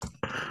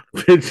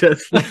Bitch,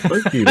 that's the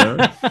fuck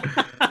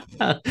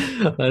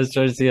dog. I was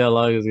trying to see how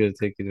long it's gonna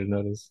take you to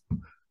notice.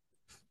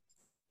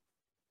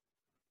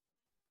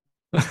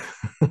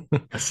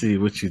 I see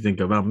what you think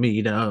about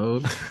me,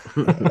 dog.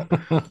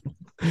 Fuck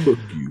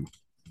you.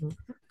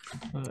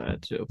 All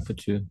right, Joe,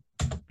 put you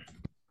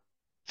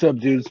What's up,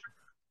 dudes?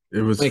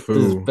 It was make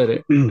this fool.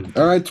 better.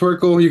 All right,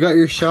 Twerkle, you got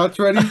your shots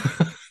ready?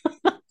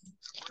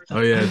 Oh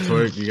yeah,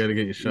 Twerk, you gotta get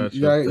your You shots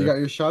got up you there. got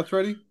your shots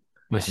ready?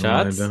 My I'm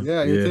lying shots? down.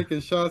 Yeah, you're Yeah.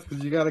 taking shots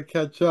because you got to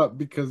catch up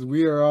because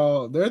we are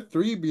all they're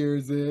 3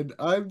 beers in,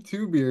 I'm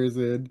 2 beers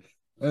in,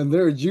 and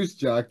they're juice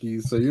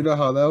jockeys. So you know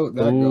how that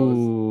goes.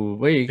 Ooh,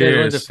 wait, you guys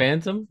went to Cheers.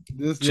 Phantom?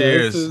 This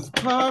Cheers. is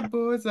Pod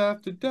Boys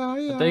After I thought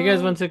you guys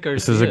Dark. went to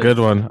This is a good Garcia's.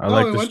 one. I No,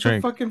 like we this went to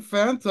drink. fucking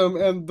Phantom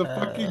and the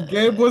fucking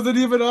game Uh, wasn't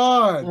even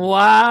on.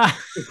 wow.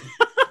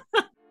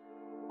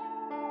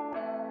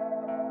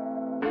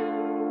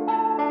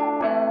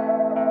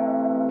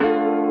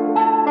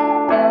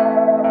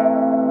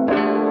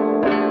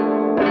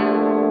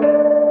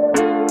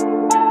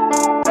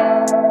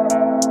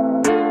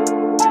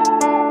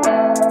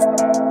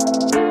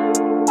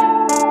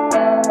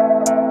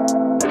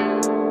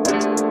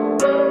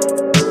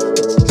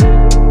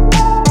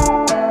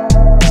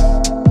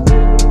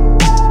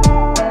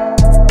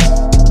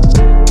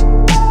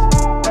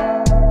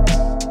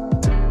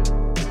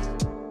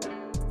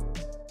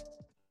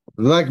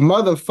 Like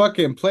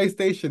motherfucking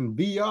PlayStation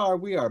VR,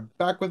 we are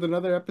back with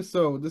another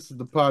episode. This is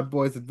the Pod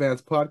Boys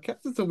Advanced Podcast.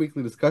 It's a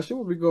weekly discussion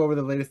where we go over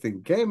the latest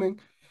in gaming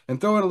and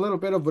throw in a little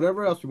bit of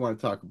whatever else we want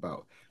to talk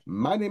about.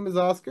 My name is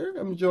Oscar.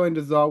 I'm joined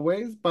as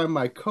always by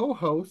my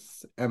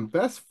co-hosts and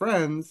best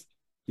friends.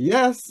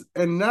 Yes,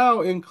 and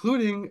now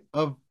including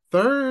a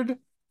third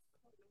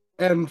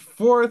and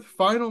fourth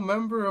final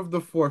member of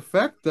the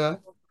Forfecta.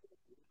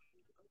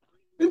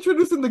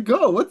 Introducing the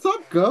Go. What's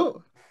up,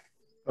 Go?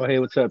 Oh, hey,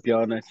 what's up,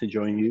 y'all? Nice to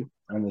join you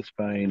on this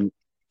fine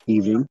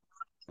evening.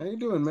 How you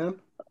doing, man?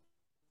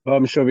 Well,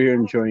 I'm just over here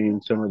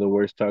enjoying some of the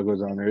worst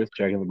tacos on earth,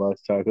 Jack in the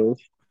Box tacos,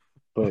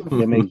 but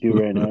they make do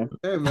right now.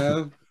 Hey,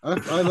 man.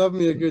 I love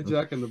me a good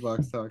Jack in the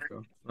Box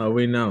taco. Oh,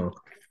 we know.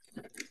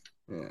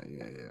 Yeah.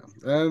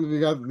 And we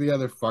got the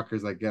other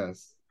fuckers, I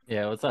guess.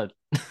 Yeah, what's up?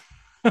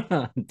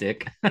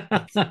 Dick.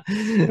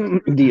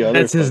 The other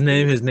That's his fuckers.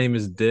 name. His name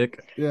is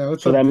Dick. Yeah,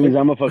 what's So up, that means Dick?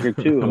 I'm a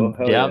fucker too. Oh,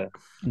 hell yeah.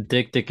 Yep.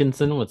 Dick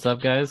Dickinson, what's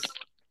up, guys?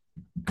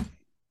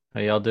 How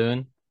y'all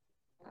doing?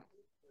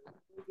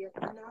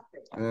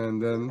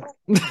 And then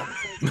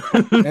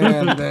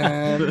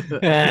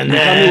And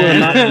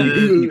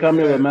You then come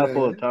here with a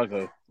mouthful of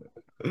taco.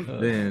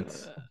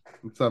 Vince.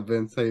 what's up,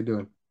 Vince? How you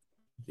doing?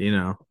 You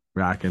know,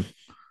 rocking.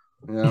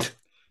 Yeah.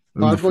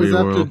 In the Pod Boys free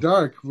After world.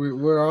 Dark.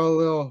 We're all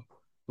a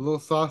little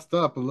sauced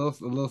up, a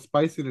little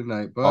spicy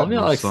tonight, all but of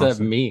y'all except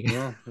Saucy. me.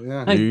 yeah.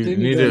 I You do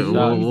need some to.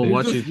 shots, We'll dude.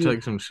 watch you Just-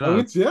 take some Oh,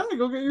 shots. yeah,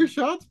 go get your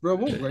shots, bro.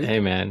 We'll wait. Hey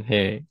man,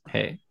 hey.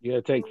 You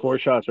gotta take 4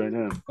 shots right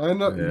now. I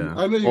know Yeah.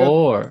 I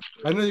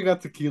know you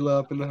got tequila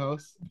up in the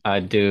house. I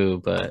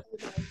do, but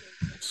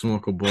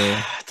Smoke a bowl.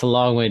 it's a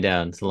long way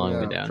down. It's a long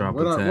way Yeah. down. Drop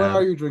What a are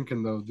tab. you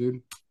drinking though,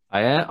 dude?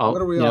 Oh,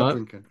 What are we you know all what?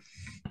 drinking?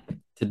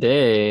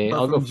 Today,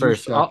 Apart I'll go from juice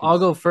first. I'll jockeys.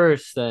 go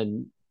first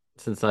then,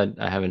 since I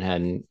haven't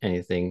had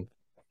anything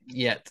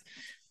yet.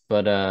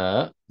 But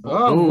Oh,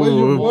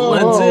 it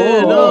blends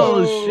in.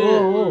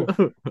 Oh, shit.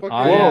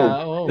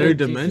 Third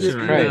Jesus dimension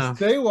right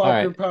Christ. now. Daywalker All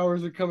right.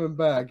 powers are coming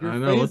back. You're I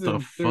know, what the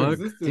phasing through fuck?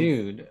 existence.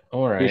 Dude,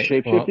 all You're right.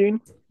 shape Well,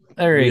 shifting?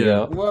 there you Yeah.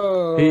 go.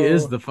 Whoa. He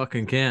is the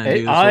fucking can, dude.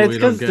 It's That's what we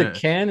don't because the get.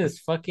 can is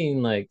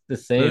fucking like the No,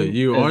 same.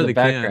 you as are the the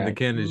can. background. The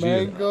can is you.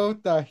 mango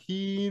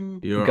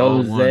tahine. You are Go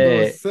all one.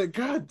 Zay.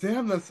 God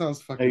damn, that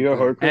sounds fucking. Hey, you're a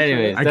good. hardcore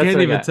Anyways, I that's can't what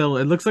I even got. tell.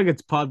 It looks like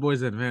it's Pod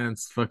Boys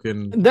Advanced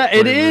fucking. That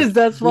it flavor. is.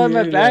 That's why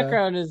my Yeah.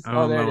 background is. I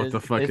don't there know it what is. the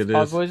fuck it's it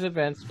Pod is. Boys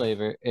Advanced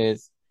flavor.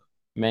 It's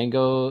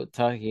mango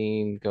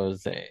tahine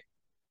gose.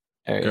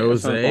 There you Go go.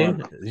 sounds Zay?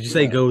 fun. Did you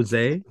say Yeah. Go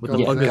Zay? What the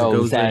Go fuck Zay. is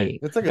Go Zay? Gose.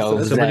 It's like a- Gose.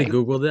 it's Somebody like-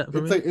 Googled that for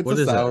It's me. like it's What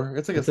a is it? sour.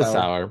 It's like It's a a sour.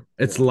 sour.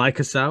 It's like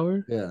a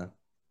sour. Yeah.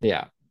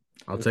 Yeah.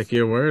 I'll It's- take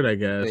your word, I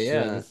guess.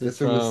 Yeah, this is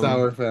It's in the from-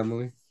 sour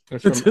family.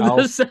 It's It's from in the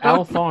Al, sour.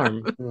 Al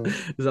Farm. Yeah.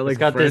 Is that like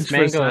got French this for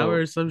mango. sour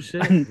or some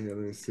shit? Yeah, let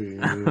me see.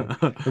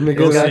 Let Let me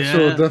get an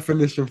actual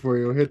definition for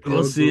you. Hit the Go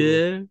old see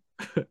Google.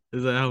 it.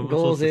 Is that how I'm Go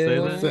supposed to say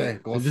see that? it. Say,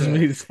 go It just say.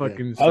 means Yeah.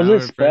 fucking How's sour it in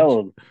French.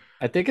 spelled?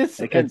 I think it's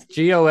I can- it's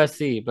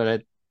GOSE,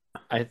 but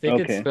I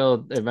think it's Okay.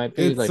 spelled. It might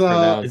be It's like a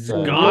pronounced. It's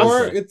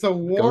Gose. it's a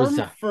warm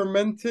Gose.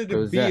 fermented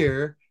Gose.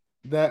 beer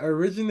that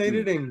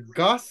originated in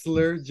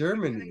Goslar,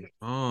 Germany.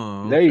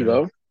 Oh, There you okay.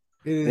 go.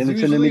 It is And it's in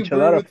the usually brewed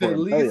michelada with at form.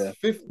 Hell least yeah.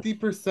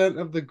 50%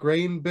 of the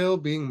grain bill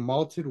being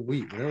malted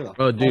wheat. Whatever the Oh,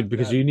 fuck dude,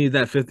 because that- you need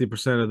that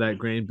 50% of that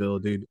grain bill,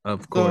 dude.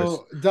 Of course.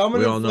 So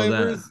dominant all know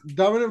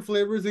that.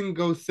 flavors in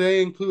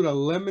Gose include a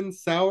lemon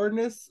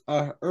sourness,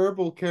 a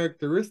herbal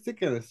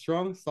characteristic, and a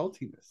strong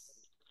saltiness.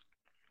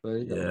 There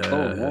you go. Yeah,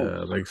 Oh,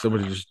 nice. like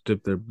somebody just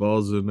dipped their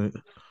balls in it.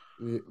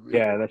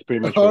 Yeah, that's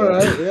pretty much All what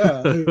right,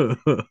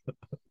 yeah.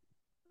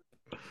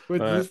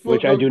 Which, Alright. this fool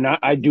Which I do not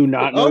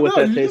know Oh what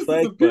no, that you tastes just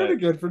like, disappeared but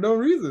again for no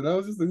reason. I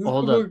was just this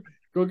Hold fool up.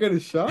 Go get a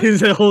shot. He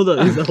said, "Hold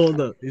up." He said,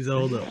 "Hold up." He said,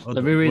 "Hold up."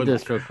 Let me read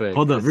this real quick.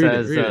 Hold up, It read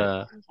says, it.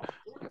 Read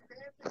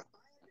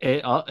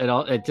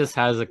it. it just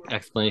has an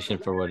explanation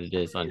for what it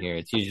is on here.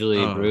 It's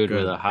usually brewed good.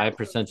 with a high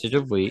percentage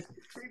of wheat.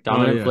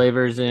 Dominant yeah.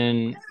 flavors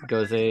in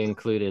Gose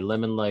include a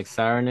lemon-like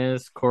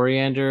sourness,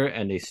 coriander,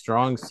 and a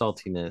strong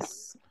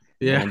saltiness.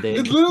 Yeah. And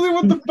It's literally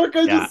what the fuck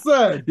I just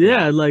said.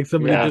 Yeah, like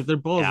somebody Yeah. dipped their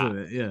balls Yeah. in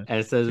it. Yeah. And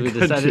it says we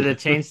Got decided you. to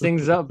change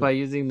things up by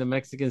using the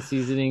Mexican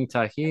seasoning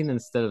tahine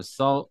instead of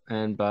salt,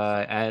 and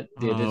by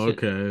the addition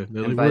Okay.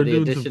 They're and like, by we're the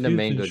doing addition some of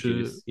mango fusion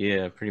juice. shit.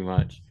 Yeah, pretty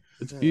much.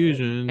 It's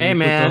fusion. Hey We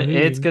put man, tahini.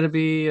 it's gonna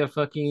be a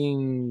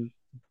fucking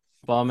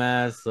bomb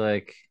ass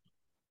like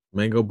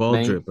mango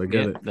ball drip. I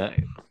get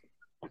it.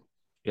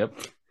 Yep.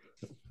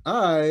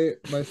 I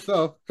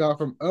myself got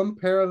from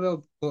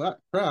Unparalleled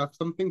Craft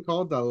something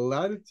called the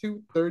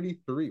Latitude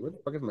 33. Where the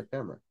fuck is my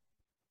camera?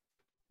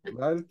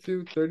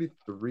 Latitude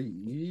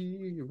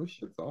 33. This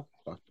shit's all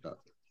fucked up.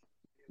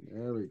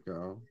 There we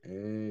go.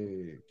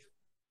 Hey.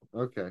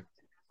 Okay.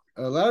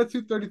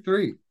 Latitude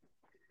 33.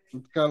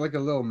 It's got like a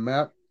little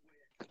map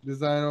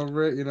design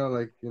over it,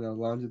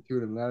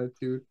 longitude and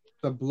latitude.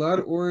 The blood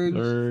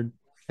orange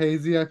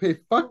hazy IPA.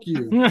 Fuck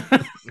you.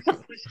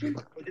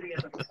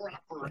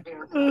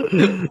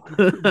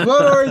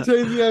 Blood orange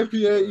hazy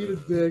IPA. Eat a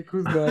dick.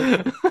 Who's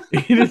next?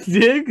 Eat a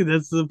dick?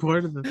 That's the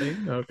part of the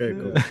thing? Okay,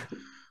 cool.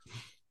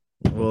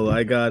 Well,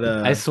 I got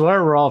I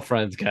swear we're all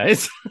friends,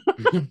 guys.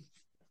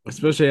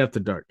 Especially after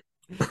dark.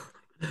 I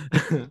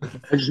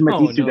just met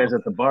these two guys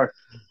at the bar.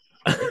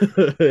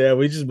 Yeah,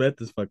 we just met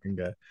this fucking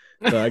guy.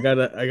 So I got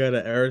an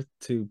Earth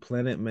to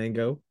Planet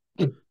Mango.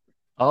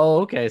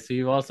 Oh, okay. So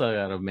you also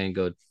got a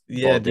mango.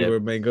 Yeah, dude, we're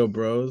mango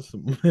bros.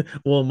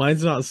 Well,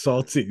 mine's not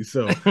salty,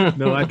 so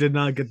no, I did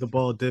not get the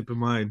ball dip in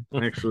mine.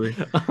 Actually,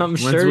 I'm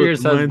sure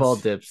yours has ball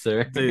dip,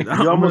 sir. Dude,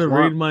 I'm gonna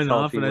read mine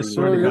off, and I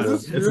swear to God,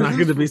 it's not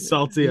gonna be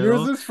salty at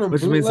all.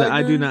 Which means that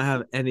I do not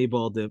have any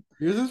ball dip.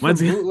 Yours is from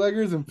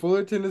Bootleggers in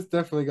Fullerton. It's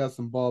definitely got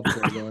some ball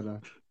dip going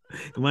on.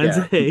 Mine's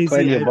a hazy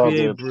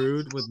IPA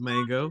brewed with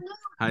mango.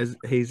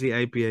 Hazy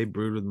IPA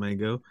brewed with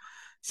mango. It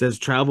says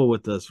travel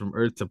with us from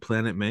Earth to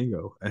Planet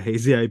Mango. A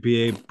hazy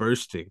IPA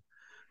bursting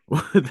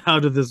with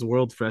out of this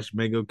world fresh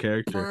mango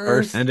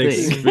character and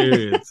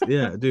experience.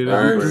 Yeah, dude.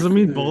 Doesn't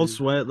mean ball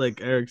sweat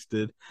like Eric's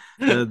did.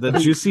 The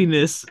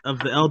juiciness of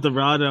the El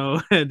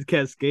Dorado and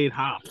Cascade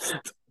hops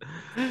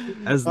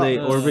as they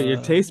orbit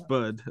your taste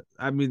bud.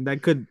 I mean,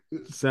 that could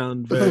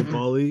sound very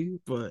bally,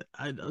 but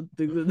I don't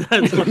think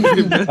that's what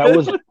that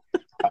was.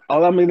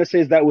 All I'm gonna say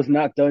is that was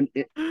not done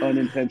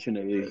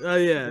unintentionally. Oh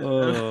yeah.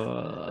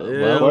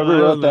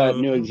 Whoever wrote that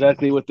knew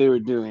exactly what they were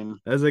doing.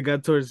 As I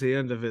got towards the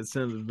end of it, it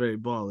sounded very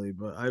bally,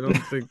 but I don't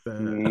think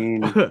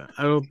that.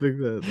 I don't think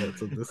that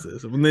that's what this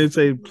is. When they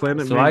say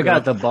Planet so Mango, I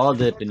got the ball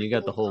dip, and you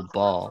got the whole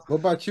ball. What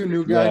about you,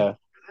 new guy? Yeah.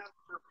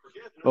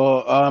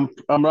 Well,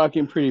 I'm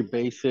rocking pretty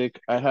basic.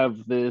 I have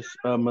this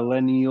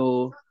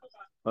millennial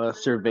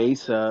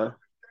cerveza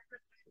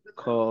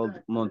called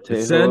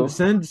Montejo.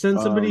 Send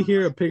somebody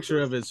here a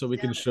picture of it so we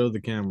can show the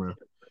camera.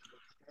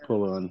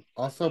 Hold on.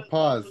 Also,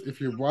 pause.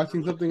 If you're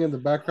watching something in the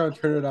background,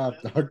 turn it off,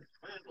 dog.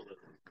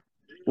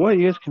 What,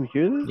 you guys can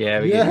hear this?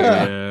 Yeah, we can hear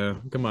it. Yeah,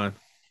 come on.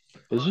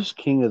 It's just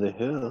King of the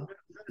Hill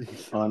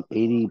on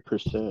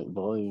 80%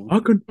 volume. I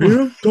could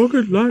hear him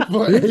talking like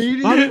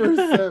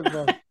 80%,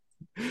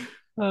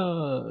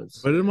 bro.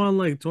 Put him on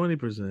like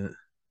 20%.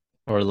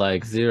 Or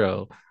like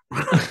 0.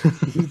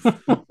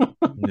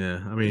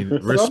 Yeah, I mean,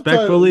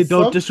 respectfully,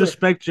 don't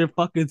disrespect your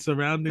fucking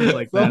surroundings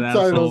like that,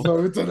 asshole. All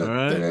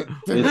right?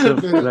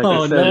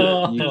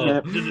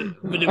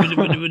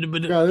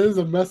 God, this is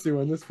a messy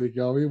one this week,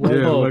 y'all. It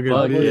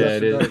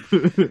is.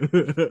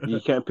 You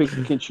can't pick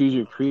and choose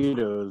your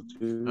credos,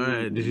 dude. All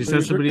right, did you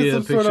send somebody a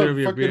picture of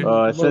your beer?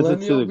 I sent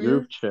it to the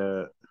group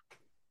chat.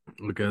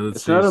 Okay, let's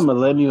it's see. Not a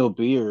millennial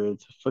beer.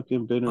 It's a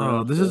fucking been around.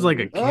 Oh, this is like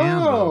a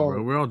can,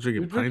 bro. We're all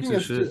drinking pints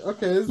and shit.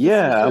 Okay.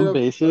 Yeah, I'm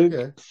basic.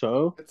 Okay.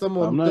 So it's a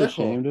Montejo. I'm not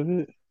ashamed of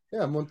it.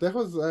 Yeah,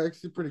 Montejo's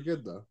actually pretty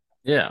good though.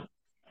 Yeah.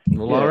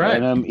 Well, all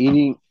right.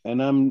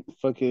 And I'm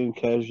fucking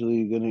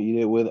casually gonna eat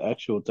it with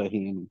actual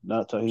tahini,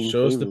 not tahini.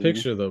 Show us the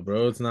picture though,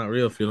 bro. It's not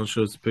real if you don't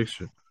show us the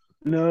picture.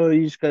 No,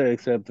 you just gotta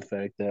accept the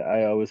fact that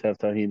I always have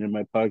tahini in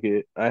my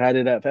pocket. I had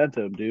it at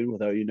Phantom, dude,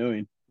 without you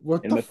knowing.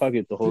 In my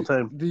pocket the whole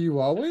time. Do you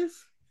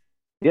always?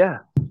 Yeah,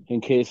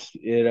 in case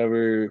it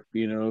ever,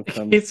 comes.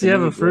 In case you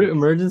have a fruit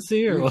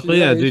emergency or what? Well,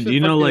 yeah, dude,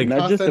 like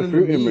not just a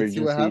fruit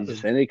emergency,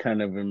 just any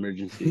kind of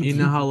emergency. You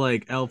know how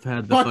like Elf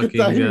had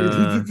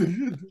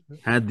the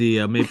had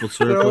the maple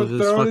syrup of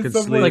his fucking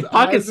sleeve, like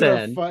pocket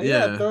sand.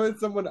 Yeah, throwing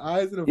someone's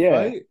eyes in a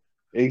fight.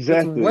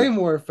 Exactly. It's way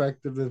more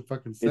effective than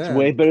fucking sand. It's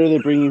way better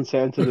than bringing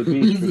sand to the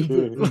beach for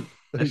sure.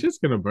 That shit's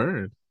gonna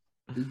burn.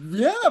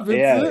 Yeah,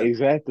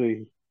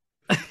 exactly.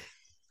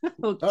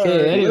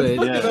 Okay, anyway,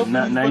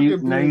 now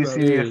you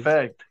see the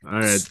effect. All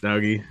right,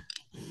 doggy.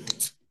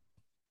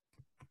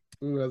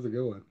 Ooh, that's a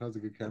good one. That's a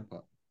good can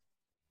pop.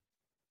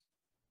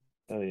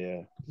 Oh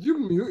yeah. Did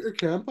you mute your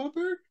can pop,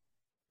 Eric?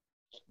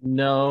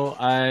 No,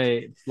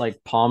 I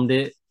like palmed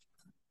it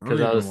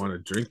because I don't want to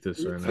drink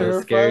this right now. I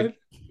was scared.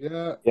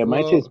 Yeah,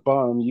 my taste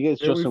bomb. You guys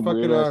show some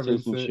weird ass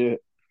taste and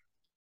shit.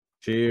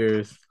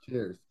 Cheers.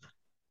 So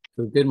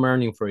good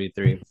morning for you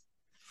three.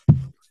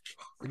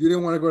 You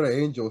didn't want to go to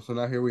Angel, so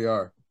now here we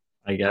are.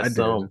 I guess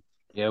so.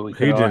 Yeah, we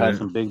could all have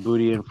some big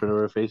booty in front of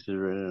our faces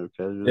right now.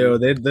 Yo,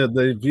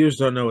 the viewers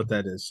don't know what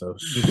that is, so.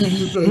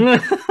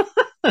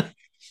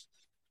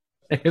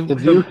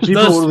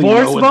 The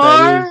sports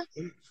bar?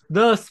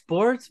 The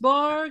sports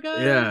bar,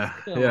 guys?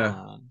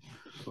 Yeah.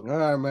 All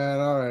right, man.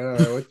 All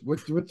right.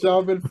 What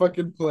y'all been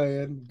fucking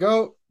playing?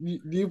 Go.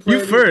 You play?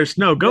 You first.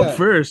 No, go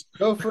first.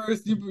 Go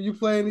first. You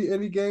play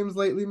any games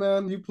lately,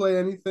 man? You play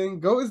anything?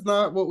 Go is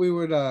not what we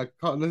would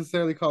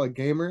necessarily call a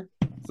gamer.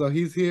 So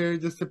he's here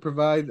just to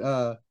provide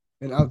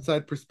an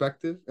outside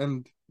perspective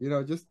and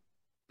just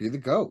be the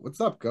GOAT.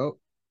 What's up, GOAT?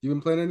 You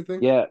been playing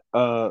anything? Yeah.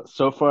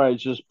 So far I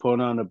just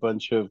put on a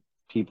bunch of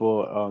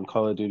people on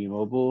Call of Duty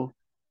Mobile.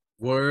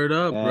 Word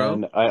up, bro.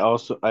 And I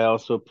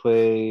also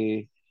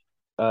play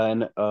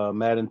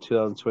Madden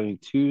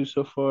 2022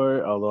 so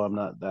far, although I'm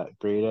not that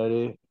great at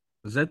it.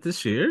 Is that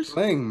this year's?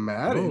 Playing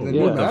Madden. Oh,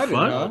 yeah. Madden,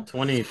 huh?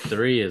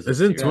 23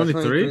 is it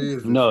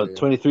 23? No,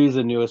 23 is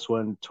the newest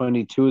one.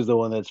 22 is the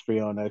one that's free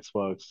on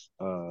Xbox.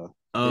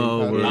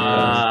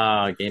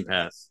 Game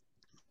Pass.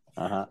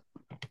 Uh-huh.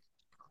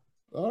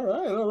 All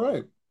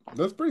right.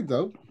 That's pretty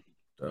dope.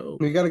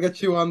 We got to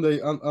get you on the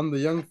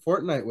young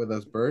Fortnite with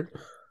us, Bird.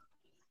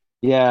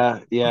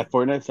 Yeah.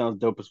 Fortnite sounds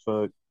dope as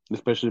fuck,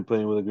 especially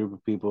playing with a group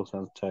of people.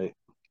 Sounds tight.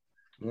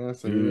 Yeah,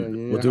 so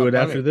we'll do it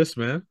after this,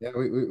 man. Yeah,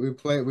 we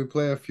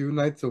play a few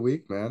nights a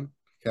week, man.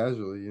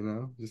 Casually,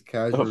 just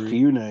casually. A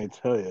few nights,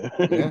 hell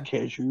yeah.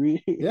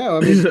 Casually. Yeah, I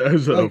mean,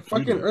 like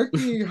fucking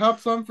Erky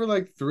hops on for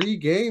like 3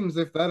 games,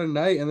 if that a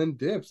night, and then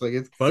dips. Like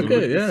it's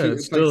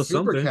it's still like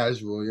super something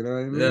casual. You know what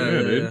I mean?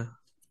 Yeah, dude.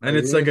 And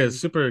it's like a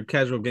super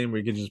casual game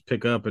where you can just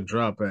pick up and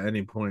drop at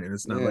any point, and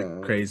it's not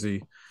like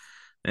crazy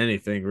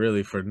anything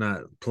really for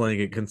not playing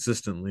it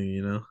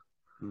consistently.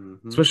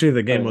 Mm-hmm. Especially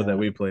the game mode that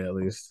we play, at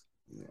least.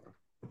 Yeah.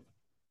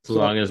 As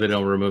long as they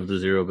don't remove the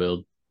zero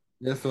build.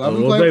 Yeah, so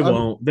they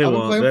won't. They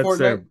won't. That's Fortnite.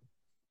 Their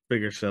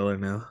bigger seller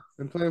now.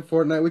 Been playing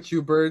Fortnite with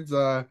you, Birds.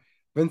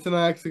 Vince and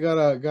I actually got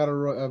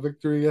a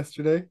victory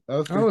yesterday. That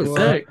was pretty cool.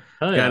 Sick.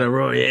 Got a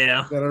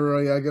royale. Got a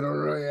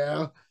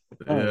royale.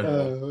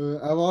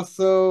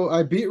 Yeah.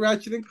 I beat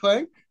Ratchet and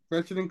Clank.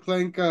 Rift Apart,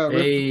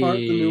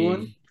 the new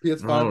one,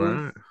 PS5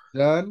 one.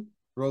 Done.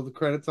 Roll the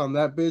credits on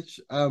that bitch.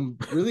 I'm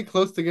really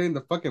close to getting the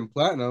fucking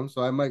platinum,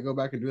 so I might go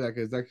back and do that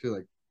because it's actually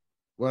like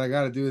what I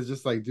gotta do is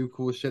just like do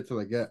cool shit to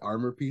like get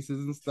armor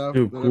pieces and stuff.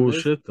 Do cool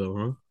shit though,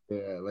 huh?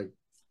 Yeah, like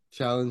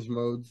challenge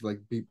modes, like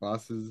beat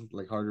bosses,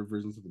 like harder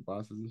versions of the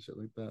bosses and shit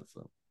like that.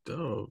 So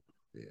dope.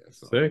 Yeah,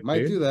 so sick,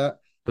 might do that.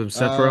 Some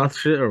Sephiroth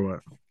shit or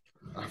what?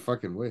 I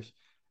fucking wish.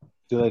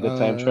 Do like a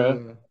time trap?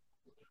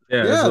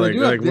 Yeah,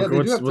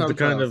 what's the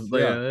kind of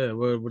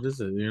what is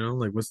it?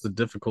 Like what's the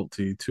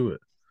difficulty to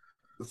it?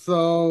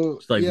 So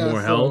it's like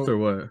more health or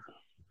what?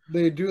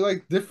 They do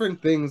like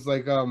different things.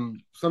 Like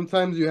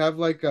sometimes you have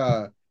like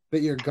that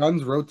your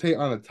guns rotate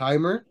on a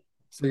timer,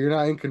 so you're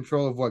not in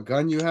control of what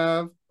gun you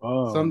have.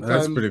 Oh,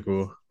 that's pretty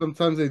cool.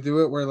 Sometimes they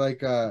do it where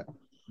like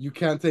you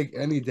can't take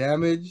any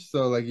damage,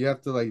 so like you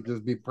have to like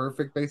just be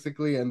perfect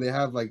basically, and they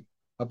have like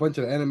a bunch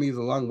of enemies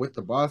along with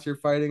the boss you're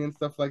fighting and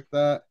stuff like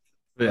that.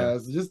 Yeah,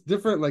 it's just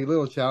different like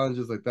little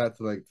challenges like that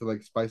to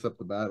spice up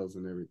the battles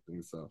and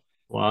everything. So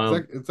wow,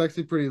 it's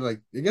actually pretty like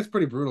it gets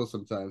pretty brutal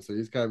sometimes. So you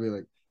just gotta be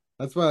like,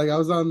 that's why like I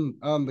was on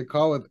the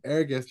call with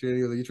Eric yesterday. And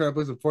he was like, "You trying to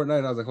play some Fortnite?"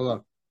 And I was like, "Hold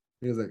on."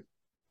 He was like,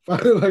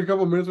 like a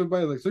couple minutes went by.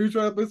 He was like, "So you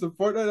trying to play some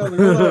Fortnite?" I was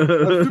like, "Hold on,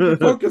 I'm super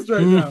focused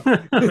right now."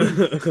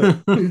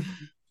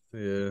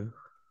 Yeah.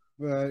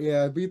 But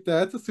yeah, I beat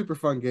that. It's a super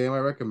fun game. I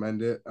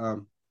recommend it.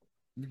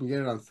 You can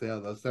get it on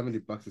sale though.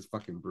 $70 is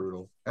fucking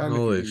brutal. And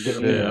holy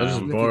shit! I'll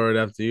just borrow it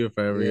after you if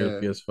I ever get a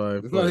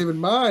PS5. It's not even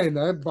mine.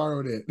 I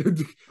borrowed it.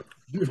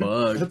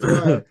 Fuck. That's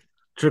why.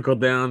 Trickle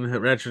down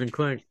Ratchet and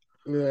Clank.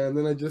 Yeah, and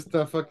then I just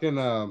I started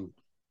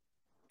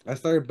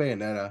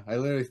Bayonetta. I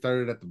literally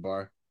started at the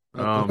bar.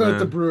 At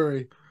the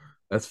brewery.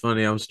 That's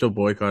funny. I'm still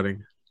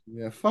boycotting.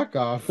 Yeah, fuck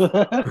off.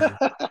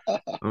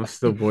 I'm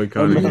still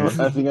boycotting.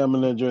 I think I'm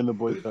gonna join the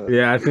boycott.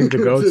 Yeah, I think the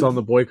GOAT's on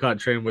the boycott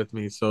train with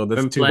me. So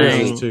that's two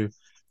versus two.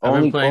 I've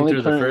been playing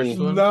through the first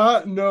one.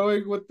 Not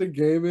knowing what the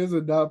game is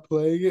and not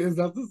playing it is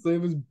not the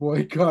same as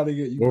boycotting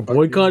it. We're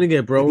boycotting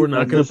it, bro. We're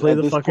not going to play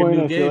the fucking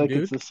new game, like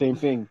dude. It's the same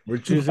thing. We're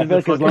choosing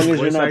as long as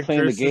you're not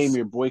playing the game,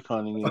 you're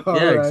boycotting it.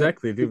 Yeah,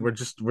 exactly, dude. We're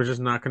just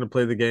not going to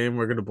play the game.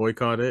 We're going to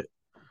boycott it.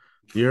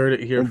 You heard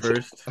it here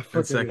first.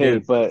 And second. Hey,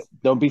 but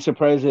don't be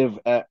surprised if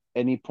at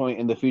any point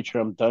in the future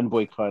I'm done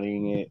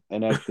boycotting it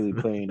and actually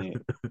playing it.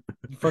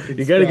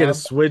 You gotta get a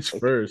Switch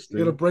first. You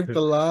gotta break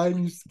the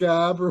line, you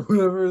scab or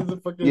whatever the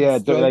fucking. Yeah,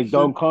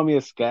 don't call me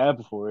a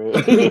scab for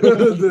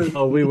it.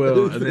 Oh, we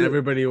will, and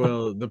everybody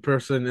will. The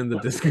person in the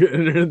Discord,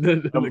 in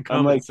the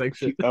comment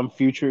section. I'm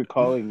future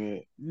calling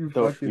it.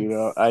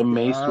 I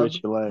may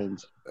switch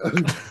lines.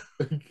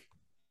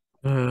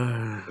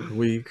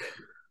 Weak.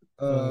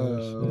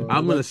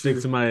 I'm gonna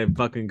stick to my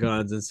fucking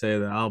guns and say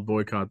that I'll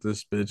boycott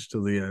this bitch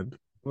till the end.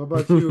 What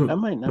about you? I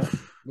might not.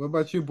 What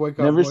about you,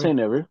 boycott? Never boy? say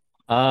never.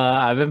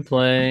 I've been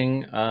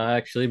playing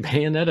actually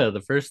Bayonetta,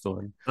 the first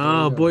one.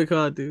 Oh,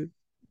 boycott, dude.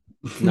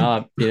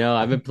 No,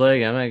 I've been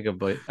playing. I ain't gonna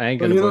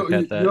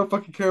boycott that. You don't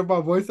fucking care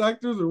about voice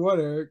actors or what,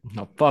 Eric?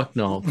 No, fuck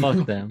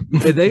them.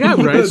 Hey, they got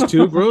rights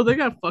too, bro. They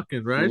got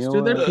fucking rights, You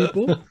know dude. They're what?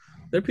 people.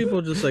 They're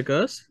people just like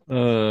us.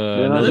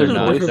 No, they're they're no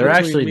not. different They're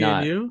between actually me and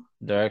not. you.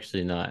 They're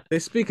actually not. They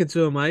speak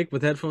into a mic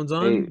with headphones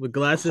on, Hey, with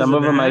glasses. some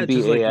of and them a might hat, be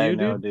just like AI you, dude.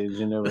 nowadays.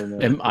 You never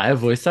know. Am I a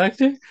voice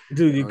actor?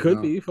 Dude, you Oh, could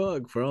no. be.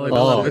 Fuck, for all I Like,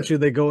 know, oh. I bet you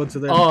they go into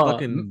their Oh.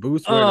 fucking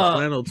booths wearing a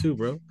flannel too,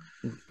 bro.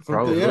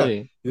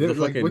 Probably. Yeah, The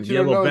like fucking what you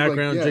don't yellow know is, like,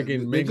 background, yeah, drinking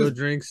they mango just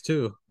drinks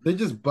too. they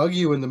just bug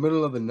you in the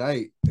middle of the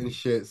night and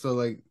shit. So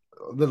like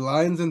the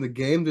lines in the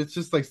game, it's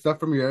just like stuff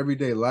from your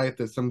everyday life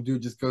that some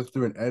dude just goes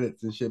through and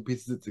edits and shit,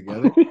 pieces it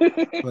together.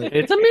 Like,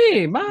 It's a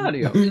me,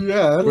 Mario.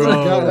 yeah, that's Bro,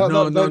 a guy. That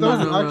no, was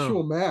an no.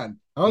 actual man.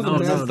 That was No, a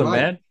no, man's no.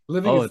 life. Man?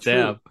 Living Oh, his truth.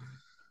 damn.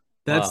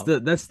 That's Wow.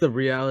 the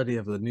reality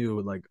of the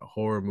new like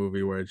horror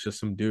movie where it's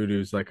just some dude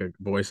who's like a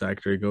voice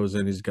actor. He goes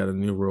in, he's got a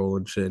new role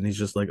and shit, and he's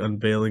just like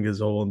unveiling his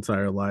whole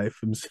entire life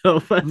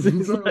himself as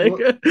he's like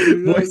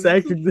voice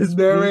acting this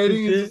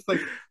narrating. shit.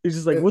 He's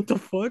just like, what the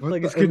fuck? What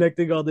Like the- it's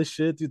connecting all this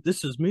shit, dude.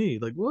 This is me.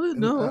 Like what?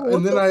 No.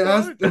 And then I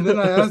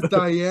asked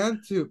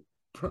Diane to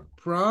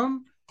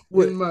prom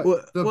in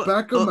the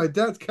back of my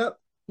dad's cat.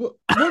 What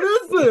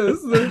is this?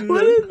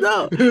 What is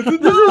no? This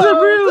isn't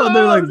real. And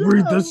they're like,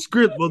 read the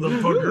script,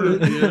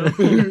 motherfucker.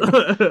 You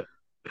know?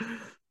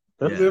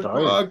 That's Yeah.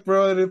 dark. Fuck,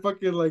 bro, and it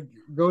fucking like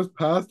goes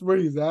past where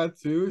he's at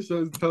too.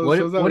 Shows how What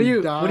do he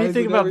you dies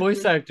think and about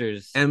voice everything.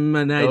 actors? M.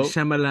 Night Nope.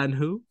 Shyamalan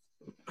who?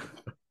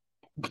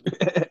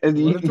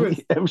 And What a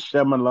twist. M.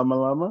 Shamalama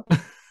Lama.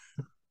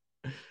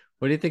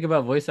 What do you think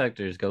about voice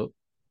actors, Goat?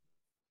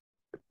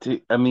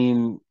 I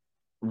mean,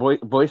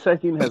 voice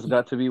acting has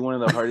got to be one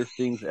of the hardest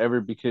things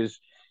ever because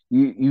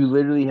you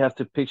literally have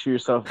to picture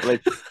yourself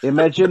like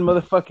imagine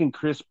motherfucking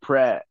Chris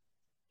Pratt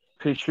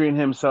picturing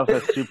himself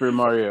as Super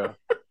Mario.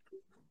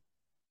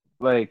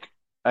 Like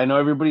I know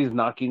everybody's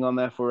knocking on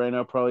that for right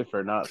now, probably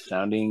for not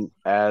sounding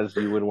as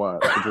you would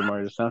want Super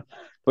Mario to sound.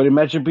 But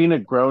imagine being a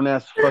grown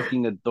ass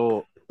fucking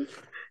adult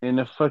in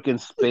a fucking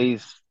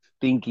space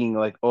thinking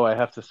like, oh, I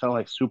have to sound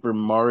like Super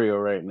Mario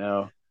right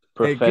now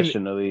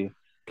professionally.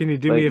 Can you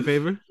do me a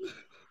favor?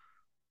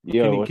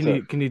 Yo,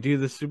 can you do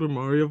the Super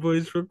Mario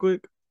voice real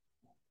quick?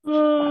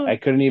 I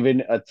couldn't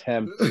even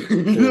attempt.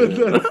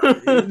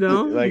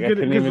 No, Like I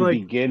couldn't even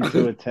begin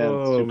to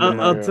attempt.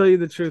 I'll tell you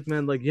the truth,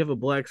 man. Like you have a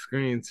black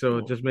screen, so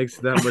it just makes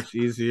it that much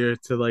easier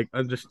to like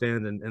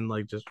understand and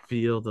like just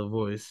feel the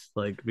voice,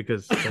 like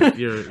because like,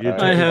 you're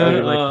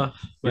technically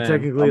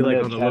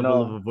like on the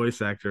level of a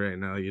voice actor right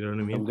now. You know what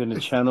I mean? I'm gonna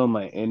channel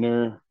my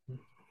inner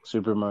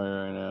Super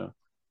Mario right now.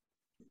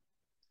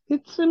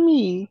 It's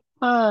me,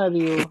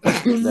 Mario.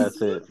 That's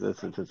it.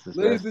 That's it.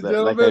 Ladies and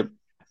gentlemen,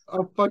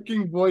 a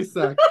fucking voice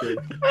actor.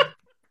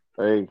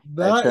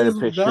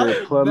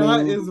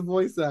 That is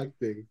voice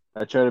acting.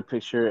 I try to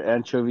picture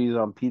anchovies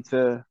on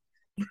pizza.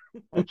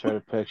 I try to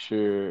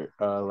picture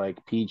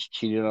like Peach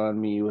cheating on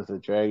me with a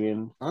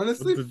dragon.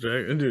 Honestly,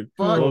 dude.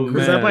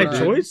 Was that by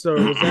choice or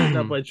was that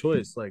not by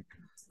choice? Like,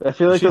 I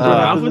feel like it's what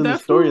happens in the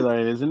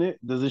storyline, isn't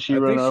it? Doesn't she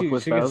run off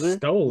with Bowser?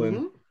 Stolen.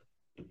 Mm-hmm.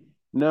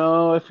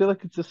 No, I feel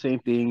like it's the same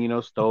thing. You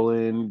know,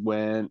 stolen,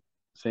 went,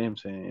 same.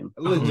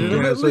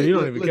 Legitimately, so you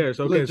don't even care.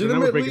 So okay, so now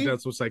we're breaking down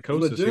some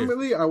psychosis.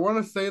 Legitimately, here. I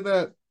want to say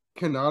that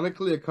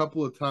canonically, a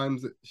couple of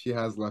times she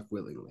has left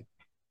willingly.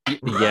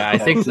 Yeah, I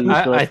think so.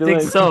 I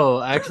think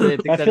so. Actually,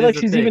 I feel like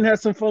she's even had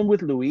some fun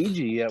with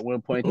Luigi at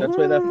one point. That's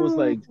why that was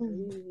like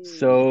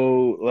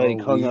so like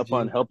hung up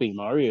on helping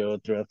Mario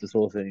throughout this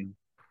whole thing.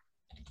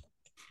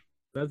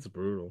 That's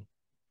brutal.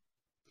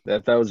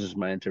 That was just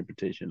my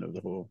interpretation of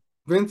the whole.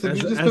 Vince, have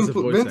you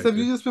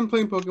just been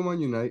playing Pokemon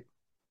Unite?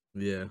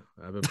 Yeah,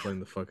 I've been playing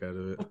the fuck out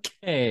of it.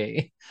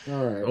 Okay.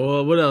 All right.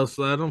 Well, what else?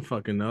 I don't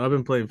fucking know. I've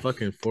been playing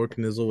fucking Fork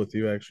Nizzle with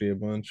you actually a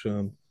bunch.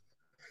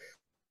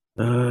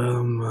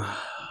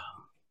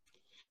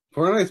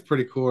 Fortnite's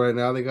pretty cool right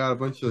now. They got a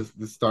bunch of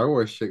the Star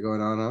Wars shit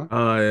going on, huh?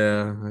 Oh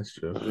yeah, that's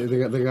true.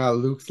 They got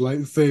Luke's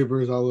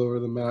lightsabers all over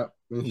the map.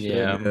 And shit.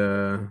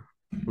 Yeah.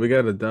 We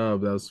got a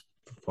dub. That was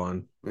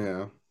fun.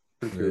 Yeah.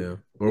 Yeah.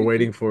 We're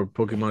waiting for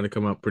Pokemon to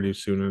come out pretty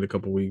soon in a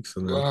couple weeks.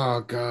 And then...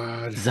 Oh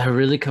god. Does that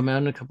really come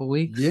out in a couple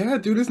weeks? Yeah,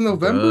 dude, it's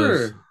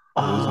November.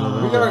 We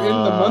are in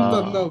the month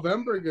of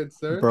November, good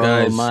sir.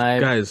 Bro,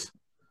 guys,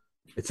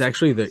 it's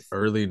actually the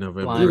early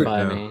November.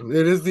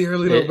 It is the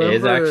early November. It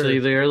is actually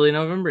the early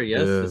November.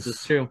 Yes, this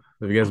is true.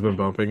 Have you guys been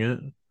bumping it?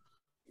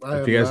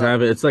 If you guys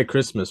have it, it's like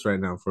Christmas right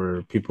now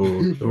for people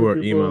who are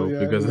emo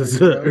because it's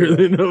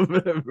early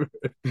November.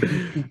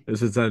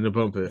 It's the time to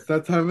bump it. It's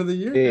that time of the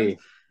year. Hey,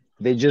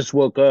 they just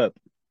woke up.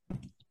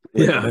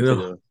 Yeah, I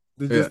know.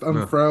 They just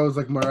unfroze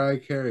like Mariah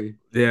Carey.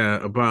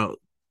 Yeah, about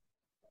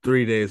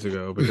 3 days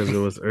ago because it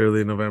was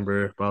early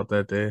November about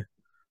that day.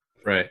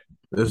 Right.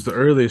 It's the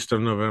earliest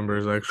of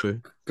November's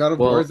actually. God of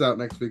War's out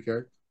next week,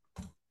 Eric.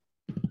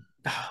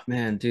 Oh,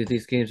 man, dude,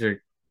 these games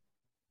are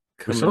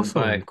coming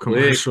by quick.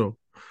 Commercial.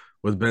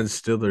 with Ben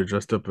Stiller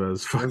dressed up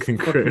as fucking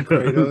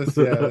Kratos.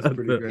 Yeah, that's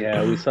pretty great.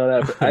 Yeah, we saw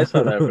that. I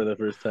saw that for the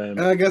first time.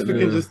 And I guess we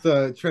can just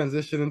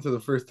transition into the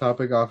first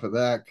topic off of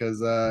that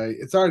because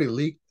it's already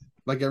leaked,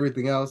 like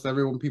everything else.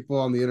 People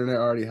on the internet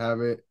already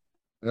have it.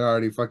 They're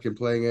already fucking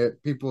playing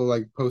it. People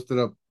like posted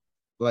up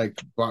like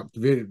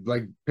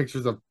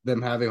pictures of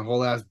them having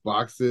whole ass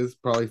boxes,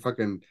 probably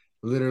fucking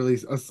literally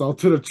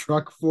assaulted a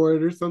truck for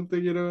it or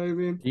something. You know what I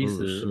mean?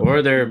 Jesus.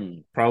 Or they're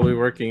probably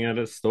working at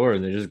a store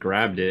and they just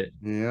grabbed it.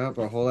 Yeah,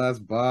 a whole ass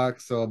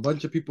box. So a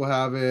bunch of people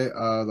have it.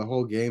 The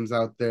whole game's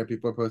out there.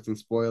 People are posting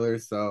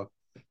spoilers. So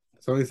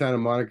Sony Santa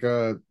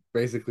Monica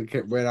basically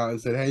went out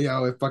and said, "Hey,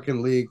 yo, it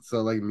fucking leaked.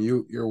 So like,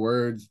 mute your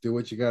words. Do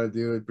what you gotta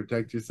do and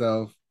protect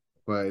yourself."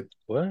 But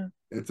what?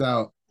 It's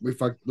out. We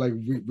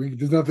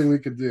there's nothing we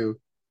could do.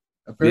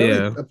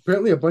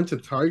 Apparently, a bunch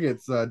of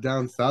Targets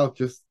down south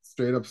just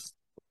straight up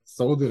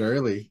sold it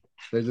early.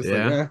 They're just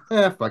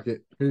like, fuck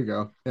it. Here you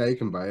go. Yeah, you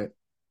can buy it.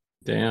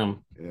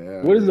 Damn.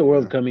 Yeah. What is the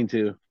world coming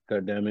to?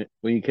 God damn it!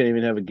 When you can't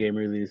even have a game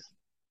release.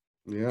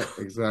 Yeah,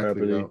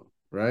 exactly. No,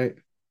 right?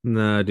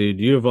 Nah, dude.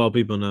 You of all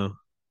people know.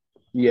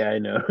 Yeah, I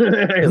know.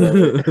 I love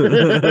it.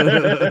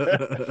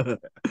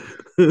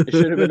 It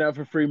should have been out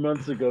for 3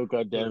 months ago.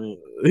 God damn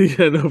it.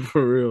 Yeah, no,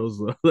 for real.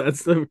 So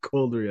that's the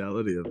cold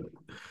reality of it.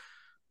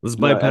 Let's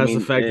bypass the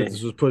fact that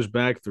this was pushed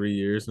back 3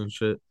 years and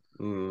shit.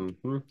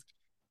 Mm-hmm.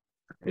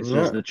 It's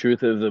just the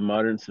truth of the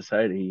modern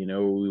society. You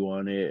know, we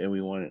want it and we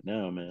want it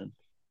now, man.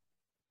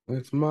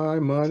 It's my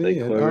money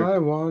and I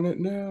want it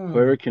now.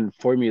 Whoever can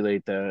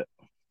formulate that,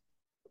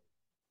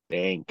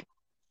 bank.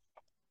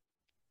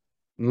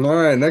 All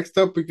right, next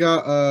up we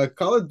got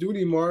Call of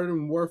Duty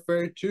Modern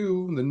Warfare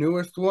 2, the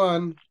newest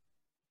one.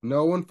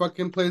 No one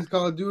fucking plays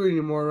Call of Duty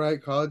anymore,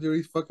 right? Call of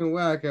Duty's fucking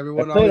whack.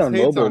 Everyone always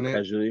hates on it.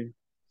 Casually.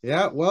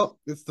 Yeah, well,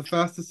 it's the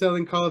fastest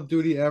selling Call of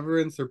Duty ever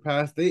and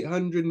surpassed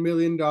 $800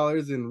 million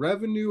in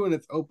revenue in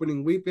its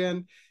opening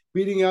weekend,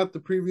 beating out the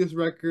previous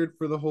record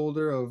for the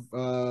holder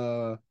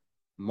of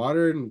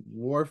Modern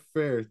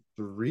Warfare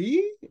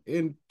 3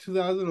 in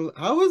 2011.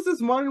 How was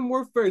this Modern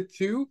Warfare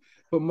 2?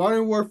 But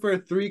Modern Warfare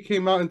 3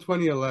 came out in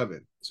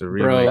 2011. It's a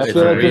remake. Bro, this is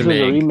a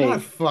remake.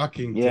 God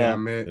fucking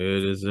damn it.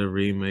 It is a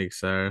remake,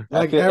 sir.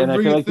 Like and I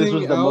feel like this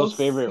was the most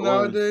favorite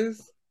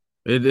nowadays.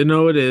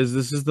 No, it is.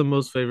 This is the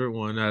most favorite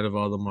one out of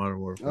all the Modern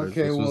Warfare.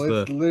 Okay, it's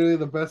literally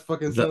the best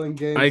fucking selling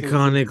game.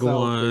 Iconic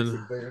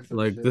one.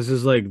 Like, this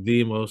is like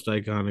the most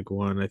iconic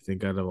one, I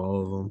think, out of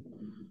all of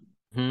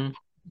them.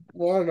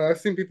 Well, I don't know. I've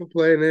seen people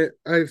playing it.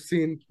 I've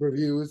seen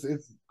reviews.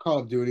 It's Call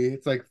of Duty.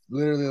 It's like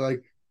literally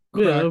like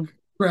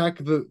crack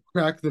the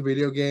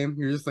video game.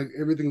 You're just like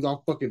everything's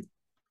all fucking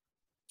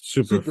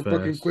super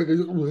fucking quick.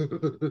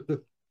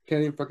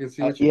 Can't even fucking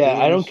see what you're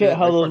doing. I don't get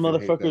how those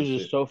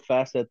motherfuckers are so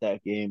fast at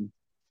that game.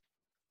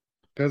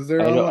 Because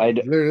they're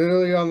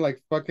literally on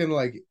like fucking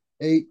like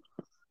 8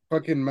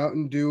 fucking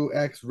Mountain Dew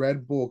X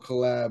Red Bull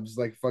collabs,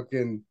 like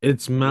fucking.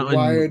 It's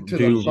Mountain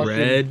Dew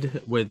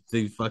Red with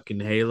the fucking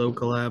Halo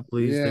collab,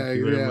 please. Yeah, thank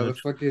you very much.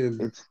 The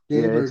fucking.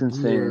 It's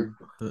insane.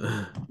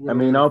 I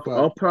mean,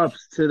 all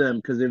props to them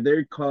because if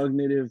their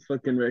cognitive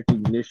fucking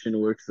recognition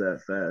works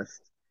that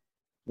fast,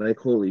 like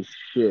holy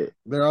shit.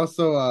 They're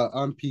also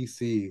on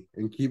PC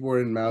and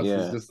keyboard and mouse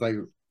is just like.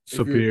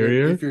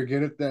 Superior. If you're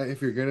good at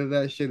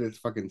that shit, it's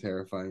fucking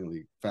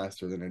terrifyingly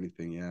faster than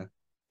anything. Yeah.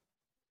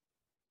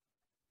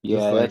 Yeah,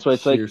 just that's why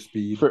it's like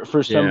speed.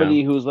 for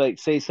somebody who's like,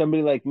 say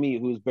somebody like me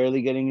who's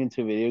barely getting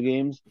into video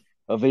games,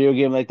 a video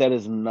game like that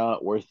is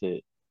not worth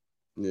it.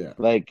 Yeah.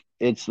 Like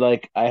it's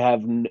like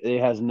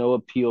it has no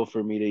appeal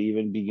for me to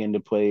even begin to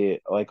play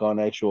it like on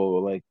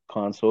actual like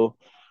console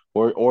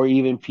or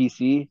even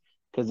PC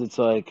because it's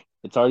like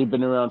it's already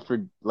been around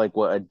for like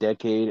a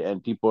decade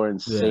and people are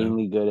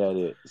insanely good at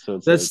it. So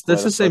it's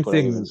that's the same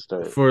thing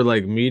for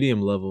like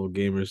medium level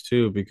gamers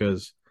too,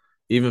 because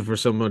even for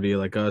somebody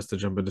like us to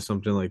jump into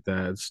something like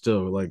that, it's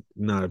still like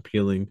not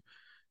appealing.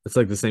 It's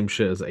like the same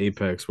shit as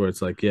Apex, where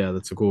it's like, yeah,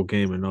 that's a cool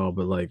game and all,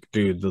 but like,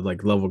 dude, the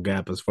like level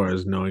gap as far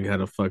as knowing how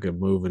to fucking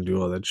move and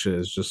do all that shit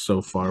is just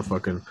so far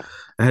fucking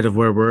ahead of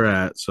where we're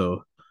at.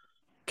 So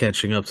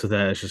catching up to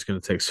that is just gonna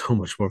take so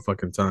much more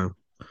fucking time.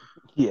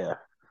 Yeah.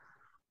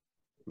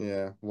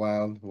 Yeah,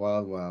 wild.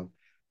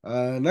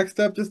 Next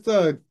up, just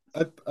a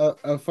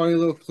funny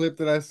little clip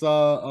that I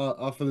saw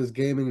off of this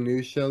gaming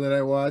news show that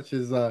I watch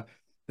is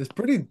this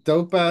pretty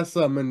dope ass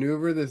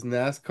maneuver this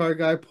NASCAR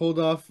guy pulled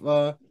off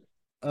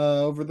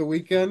over the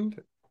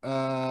weekend.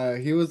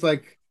 He was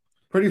like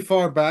pretty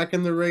far back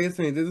in the race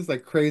and he did this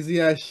like crazy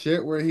ass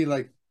shit where he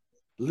like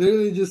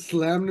literally just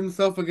slammed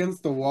himself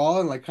against the wall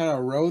and like kind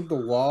of rode the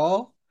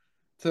wall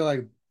to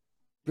like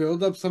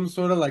build up some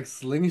sort of like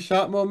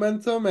slingshot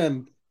momentum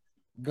and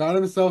got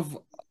himself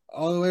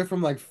all the way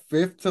from like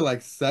 5th to like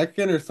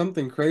 2nd or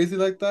something crazy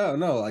like that. Oh,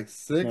 no, like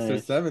 6th or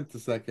 7th to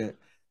 2nd.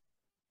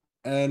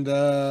 And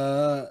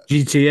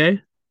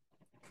GTA?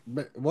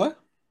 What?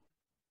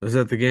 Was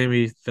that the game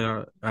he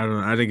thought? I don't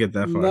know. I didn't get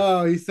that far.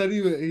 No, he said he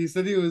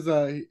was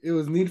it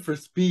was Need for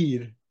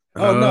Speed.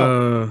 Oh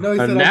no, he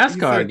said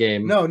NASCAR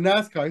game. No,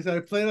 NASCAR. He said I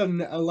played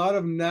a lot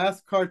of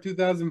NASCAR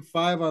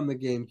 2005 on the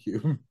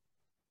GameCube.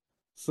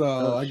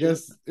 So I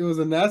guess it was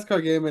a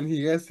NASCAR game, and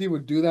he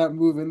would do that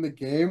move in the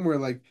game where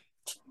like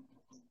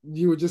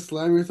you would just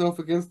slam yourself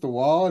against the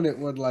wall and it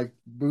would like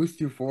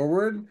boost you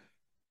forward.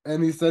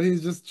 And he said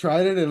he's just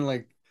tried it and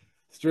like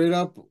straight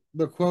up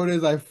the quote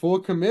is I full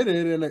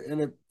committed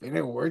and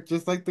it worked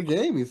just like the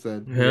game, he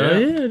said. Hell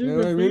yeah, dude. You know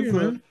what I mean?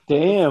 So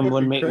damn,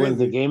 when crazy.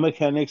 the game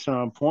mechanics are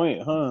on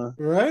point, huh?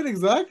 Right,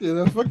 exactly.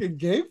 The fucking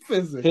game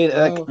physics. Hey,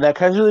 that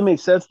casually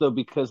makes sense though,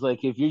 because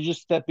like if you're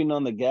just stepping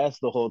on the gas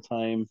the whole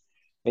time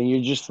and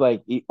you're just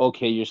like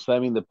okay, you're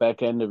slamming the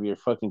back end of your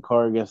fucking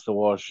car against the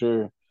wall,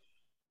 sure.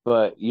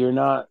 But you're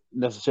not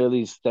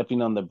necessarily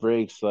stepping on the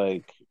brakes.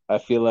 Like I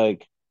feel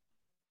like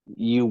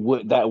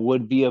that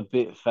would be a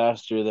bit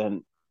faster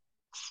than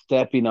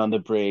stepping on the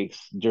brakes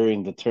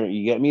during the turn.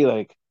 You get me?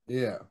 Like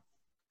yeah.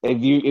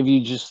 If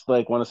you just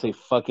like want to say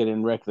fuck it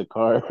and wreck the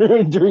car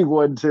during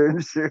one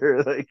turn,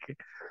 sure, like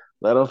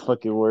that'll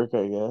fucking work,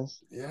 I guess.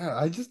 Yeah,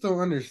 I just don't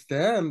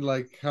understand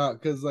like how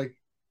because like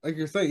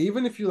you're saying,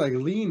 even if you like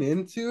lean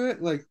into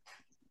it, like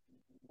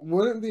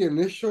wouldn't the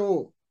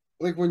initial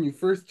like when you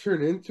first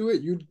turn into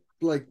it, you'd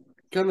like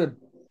kind of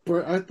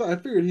I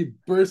figured he'd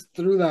burst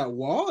through that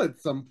wall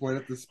at some point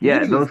at the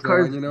speed he was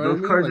going. You know what I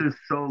mean? Cars like, are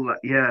so light.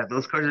 Yeah,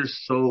 those cars are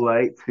so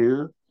light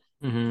too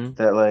Mm-hmm.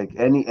 that like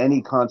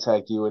any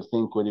contact you would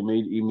think would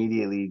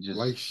immediately just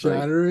like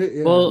shatter it.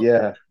 Yeah. Well,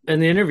 yeah. in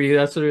the interview,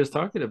 that's what he was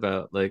talking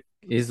about. Like,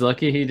 he's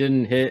lucky he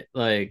didn't hit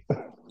like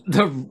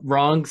the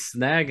wrong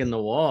snag in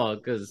the wall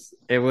because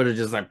it would have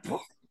just like.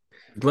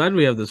 Glad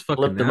we have this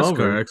fucking Flipped him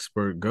over. NASCAR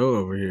expert go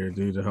over here,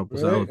 dude, to help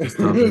us out Right? with this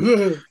topic.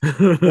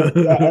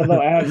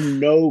 Although I have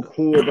no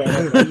clue about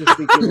it. I'm just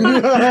thinking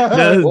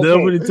like,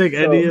 nobody take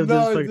any of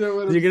No this. idea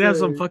what I'm You're gonna have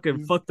some saying.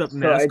 fucking fucked up So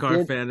I NASCAR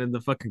did- fan in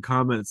the fucking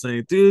comments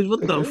saying, "Dude, what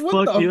the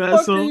What fuck, the you fuck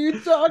asshole? are you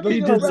talking He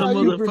did about? some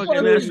You motherfucking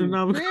fucking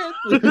astronomical."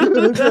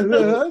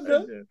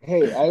 bitch.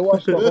 hey, I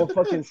watched the whole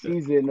fucking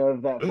season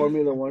of that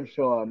Formula One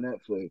show on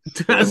Netflix.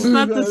 That's So,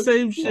 not the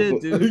same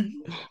shit, dude.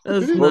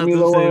 That's not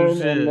Formula the same One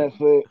shit. and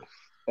Netflix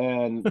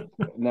and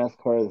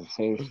NASCAR is the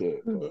same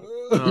shit. Bro.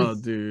 Oh,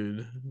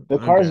 dude. The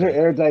cars are Okay.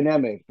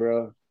 aerodynamic,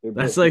 bro.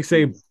 That's like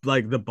saying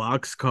like the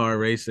box car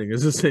racing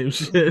is the same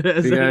shit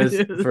as You guys,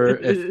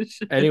 if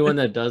anyone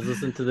that does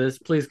listen to this,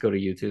 please go to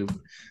YouTube.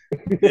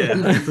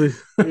 Yeah,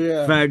 please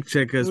Yeah. fact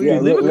check us.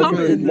 Yeah, Leave a look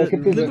comment. at- look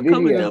at this Leave a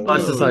comment video. down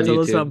Watch below. this on Tell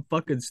us YouTube. how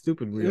fucking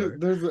stupid we are.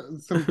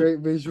 There's some great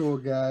visual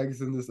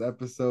gags in this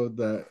episode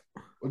that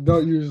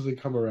don't usually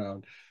come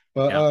around.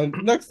 But Yeah.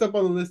 next up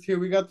on the list here,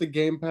 we got the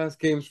Game Pass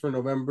games for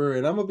November,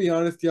 and I'm gonna be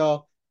honest,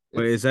 y'all.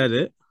 Wait, is that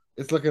it?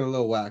 It's looking a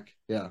little whack.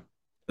 Yeah.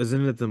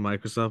 Isn't it the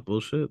Microsoft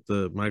bullshit?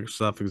 The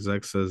Microsoft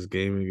exec says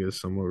gaming is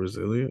somewhat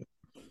resilient.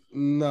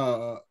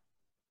 No.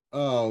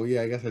 Oh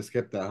yeah, I guess I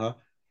skipped that, huh?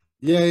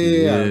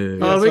 Yeah. We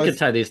so can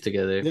tie these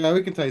together. Yeah,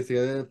 we can tie it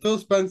together. Phil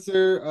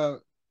Spencer,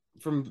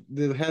 from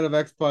the head of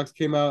Xbox,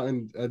 came out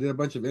and did a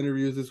bunch of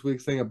interviews this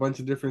week, saying a bunch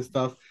of different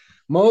stuff.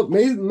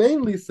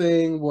 Mainly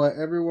saying what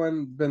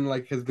everyone been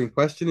like has been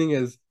questioning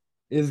is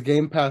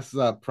Game Pass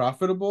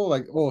profitable?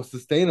 Like, oh,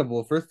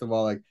 sustainable. First of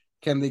all, like,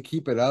 can they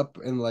keep it up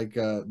in like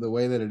the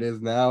way that it is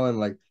now? And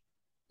like,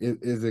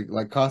 is it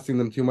like costing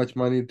them too much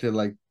money to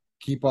like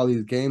keep all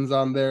these games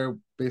on there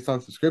based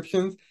on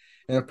subscriptions?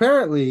 And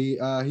apparently,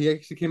 he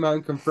actually came out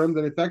and confirmed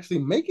that it's actually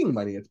making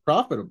money. It's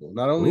profitable.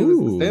 Not only is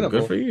it sustainable,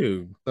 good for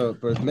you. but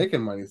it's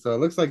making money. So it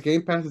looks like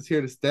Game Pass is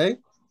here to stay.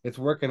 It's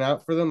working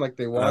out for them like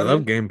they wanted. I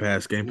love Game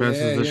Pass. Game Pass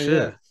is the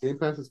shit. Game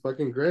Pass is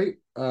fucking great.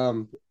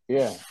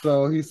 Yeah.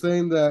 So he's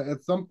saying that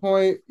at some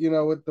point,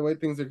 with the way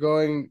things are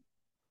going,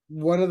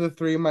 one of the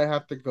three might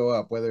have to go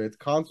up, whether it's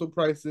console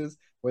prices,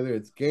 whether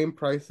it's game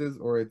prices,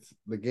 or it's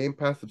the Game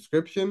Pass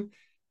subscription,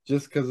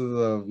 just because of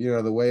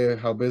the way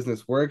how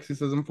business works. He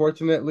says,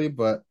 unfortunately,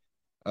 but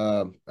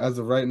as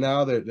of right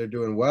now, they're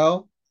doing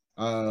well.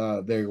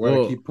 They want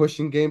to keep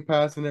pushing Game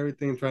Pass and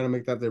everything, and trying to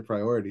make that their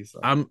priority. So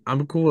I'm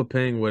cool with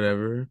paying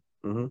whatever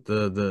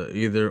the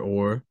either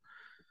or,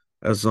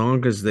 as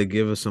long as they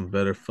give us some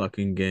better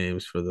fucking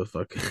games for the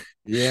fucking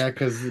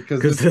because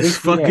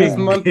this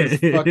month is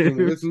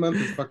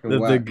fucking that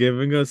whack. they're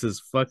giving us is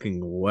fucking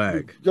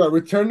whack. Yo,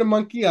 Return to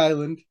Monkey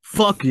Island.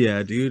 Fuck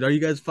yeah, dude! Are you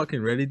guys fucking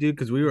ready, dude?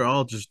 Because we were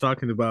all just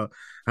talking about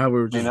how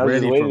we were just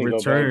ready for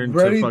return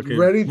to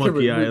fucking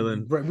Monkey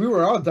Island. We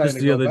were all dying just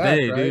the other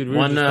day, right? dude. We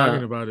were just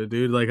talking about it,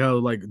 dude. Like how,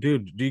 like,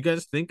 dude, do you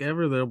guys think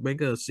ever they'll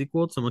make a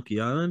sequel to Monkey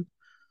Island?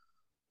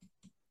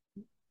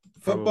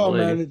 Football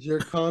Manager,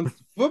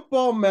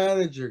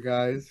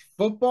 guys.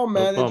 Football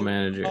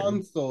Manager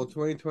console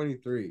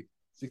 2023.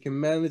 So you can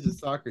manage a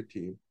soccer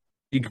team.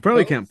 You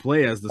probably can't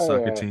play as the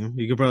soccer team.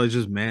 You could probably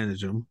just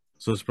manage them.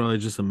 So it's probably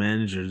just a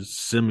manager's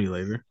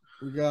simulator.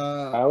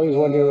 I always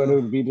wonder what it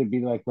would be to be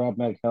like Rob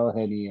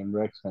McElhenney and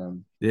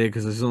Wrexham. Yeah,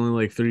 because there's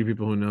only like 3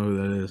 people who know who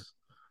that is.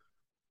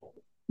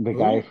 The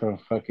guy from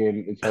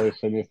fucking It's Always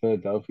Sunny in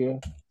Philadelphia.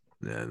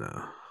 Yeah,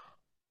 no.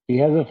 He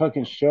has a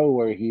fucking show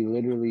where he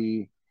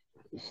literally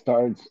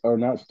starts, or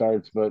not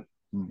starts, but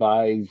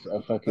buys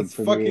a fucking That's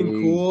Premier fucking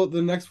League cool.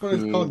 The next one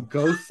is team. called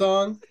Ghost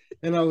Song,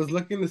 and I was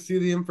looking to see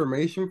the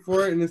information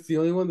for it, and it's the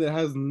only one that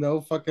has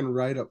no fucking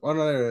write up. Oh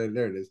no,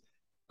 there it is.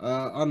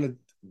 On the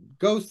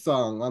Ghost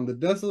Song, on the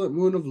desolate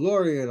moon of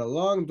Lorien, a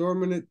long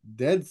dormant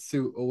dead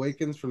suit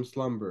awakens from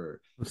slumber.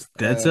 It's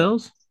Dead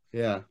Cells?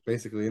 Yeah,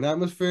 basically an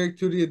atmospheric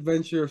 2D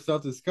adventure of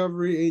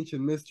self-discovery,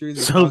 ancient mysteries,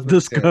 and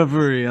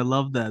Self-discovery. I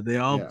love that. They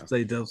all Yeah.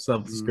 say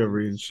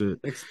self-discovery and shit.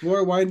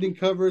 Explore winding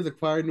covers,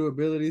 acquire new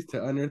abilities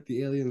to unearth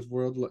the alien's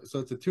world. So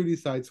it's a 2D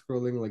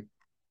side-scrolling like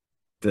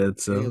Dead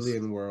Cells.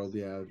 alien world.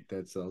 Yeah,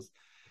 Dead Cells.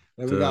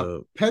 And we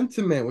got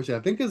Pentiment, which I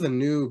think is a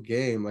new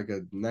game, like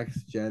a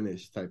next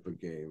gen-ish type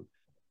of game.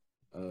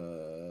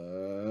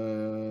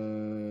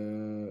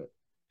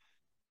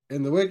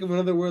 In the wake of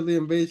another worldly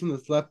invasion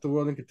that's left the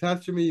world in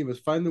catastrophe, you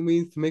must find the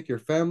means to make your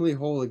family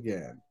whole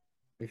again.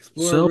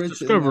 Explore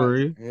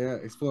Self-discovery.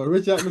 Explore a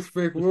rich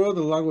atmospheric world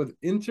along with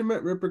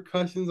intimate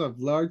repercussions of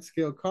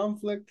large-scale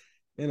conflict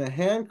in a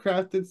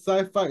handcrafted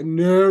sci-fi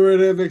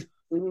narrative.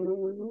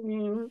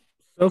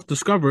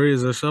 Self-discovery.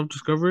 Is there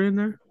self-discovery in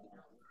there?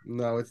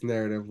 No, it's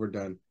narrative. We're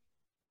done.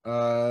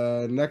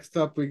 Next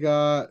up we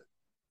got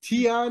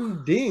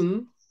Tian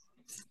Ding.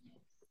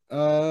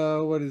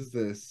 What is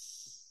this?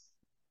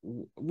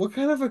 What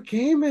kind of a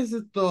game is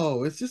it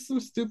though? It's just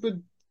some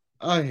stupid.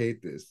 I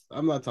hate this.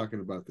 I'm not talking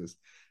about this.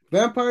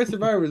 Vampire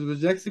Survivors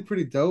was actually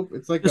pretty dope.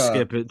 It's like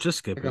skip it. Just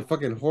skip like it. a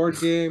fucking horde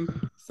game.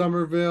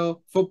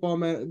 Somerville, Football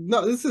Man.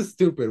 No, this is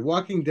stupid.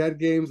 Walking Dead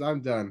games.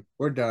 I'm done.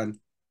 We're done.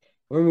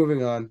 We're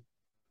moving on.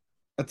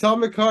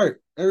 Atomic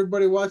Heart.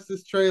 Everybody watch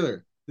this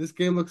trailer. This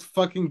game looks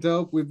fucking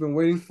dope. We've been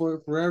waiting for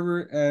it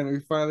forever, and we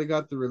finally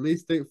got the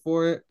release date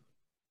for it.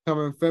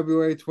 Coming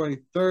February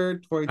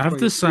 23rd, 2023. I have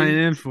to sign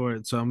in for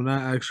it, so I'm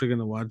not actually going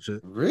to watch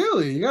it.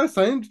 Really? You got to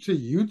sign in to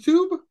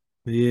YouTube?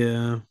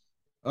 Yeah.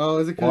 Oh,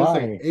 is it because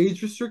it's like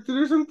age restricted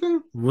or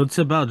something? What's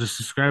it about? Just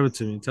describe it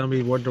to me. Tell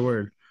me word to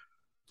word.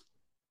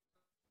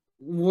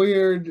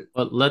 Weird.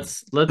 But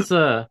let's No.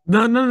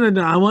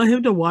 I want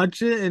him to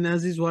watch it, and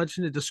as he's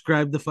watching it,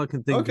 describe the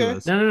fucking thing to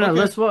us. No. Okay.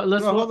 Let's hold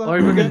on. Are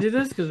we gonna do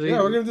this? Because we're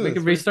gonna do we this.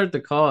 can restart the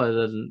call and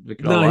then we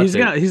can all No,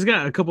 watch he's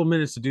got a couple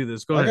minutes to do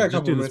this. Go I got ahead. a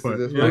couple minutes to do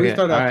this. Yeah. We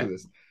start after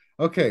this.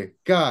 Okay,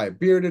 guy,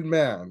 bearded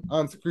man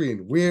on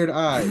screen, weird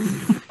eyes,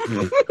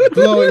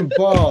 glowing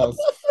balls,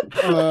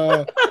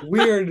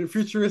 weird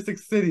futuristic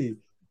city,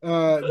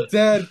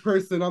 dead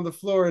person on the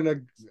floor in a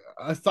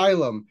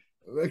asylum,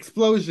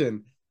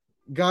 explosion,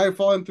 guy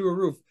falling through a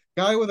roof,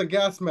 guy with a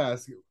gas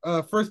mask,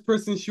 first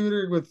person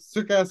shooter with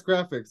sick ass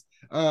graphics,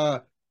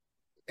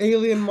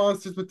 alien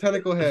monsters with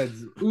tentacle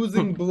heads,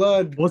 oozing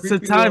blood. What's the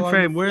time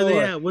frame? Where are they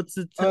at? What's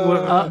the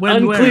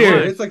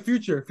unclear? It's like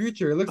future.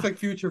 It looks like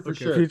future for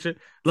sure. Future.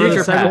 A lot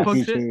of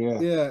cyberpunk shit.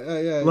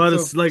 Yeah. A lot of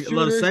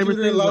cyber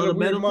things. A lot of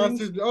metal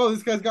monsters. things. Oh,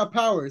 this guy's got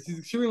powers.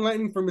 He's shooting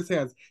lightning from his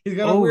hands. He's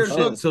got a weird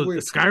hook. So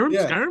Skyrim.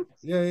 Yeah. Skyrim.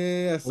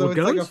 Yeah. So it's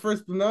like a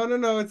first.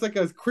 No. It's like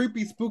a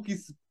creepy,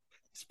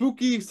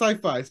 spooky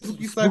sci-fi.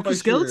 Spooky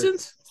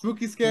skeletons.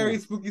 Spooky,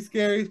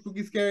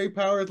 scary.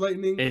 Powers,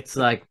 lightning. It's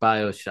like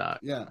BioShock.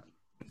 Yeah.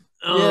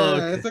 Oh,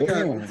 yeah, okay.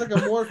 it's like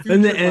a more future.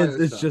 In the end, BioShock.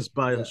 it's just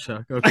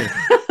BioShock. Yeah. Okay.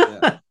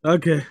 Yeah.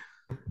 Okay.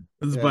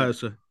 It's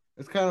BioShock.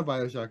 It's kind of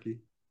BioShocky,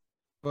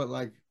 but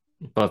like.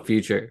 But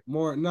future.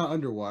 More not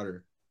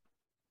underwater.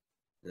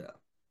 Yeah.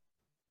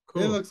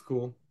 Cool. It looks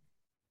cool.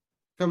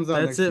 Comes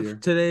out That's next year.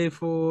 Today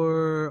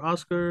for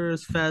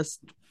Oscar's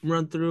fast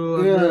run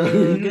through of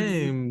the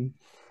game.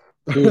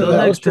 Dude,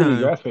 that was pretty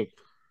graphic.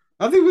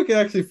 I think we can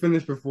actually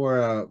finish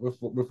before we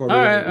All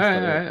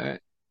right.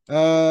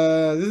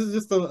 This is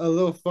just a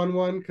little fun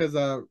one because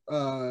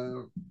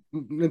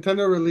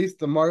Nintendo released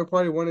the Mario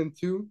Party 1 and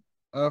 2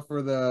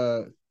 for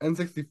the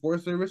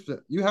N64 service.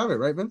 You have it,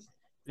 right, Vince?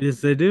 Yes,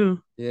 they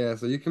do. Yeah,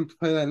 so you can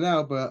play that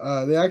now,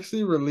 but they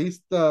actually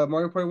released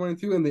Mario Party 1 and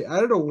 2, and they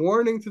added a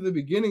warning to the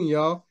beginning,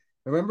 y'all.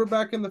 Remember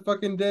back in the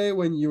fucking day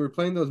when you were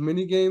playing those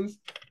mini games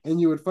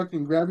and you would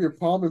fucking grab your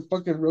palm and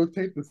fucking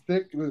rotate the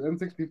stick, the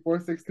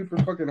N64 stick super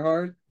fucking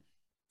hard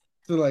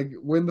to like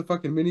win the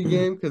fucking mini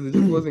game because it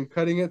just wasn't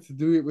cutting it to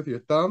do it with your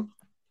thumb.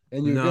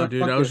 And you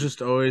I was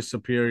just always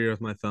superior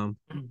with my thumb.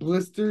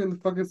 Blister in the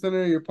fucking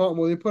center of your palm.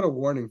 Well, they put a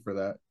warning for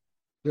that.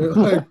 They're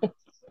like,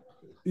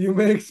 you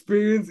may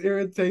experience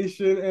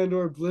irritation and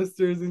or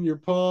blisters in your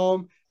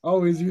palm.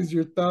 Always use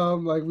your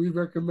thumb. Like, we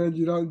recommend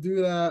you don't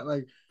do that.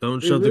 Like, don't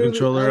shove the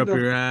controller up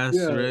your ass.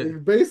 Yeah,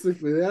 right?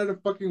 Basically, they had a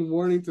fucking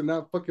warning to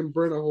not fucking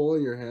burn a hole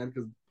in your hand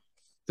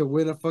to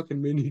win a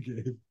fucking mini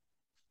game.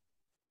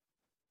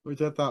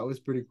 Which I thought was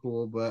pretty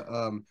cool, but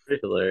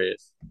pretty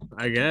hilarious.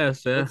 I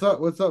guess, yeah.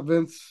 What's up,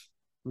 Vince?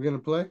 We're gonna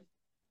play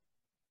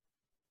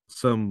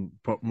some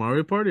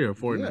Mario Party or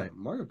Fortnite? Yeah,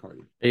 Mario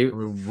Party.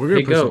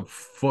 We're gonna play some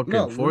fucking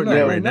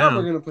Fortnite right now.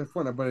 We're gonna play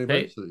Fortnite, but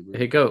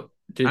eventually. Go.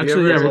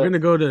 Actually, we're gonna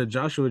go to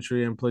Joshua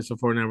Tree and play some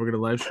Fortnite. We're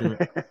gonna live stream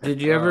it.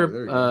 Did you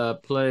ever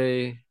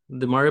play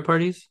the Mario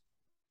parties?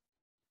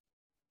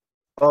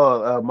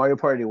 Oh, Mario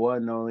Party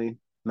 1 only,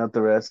 not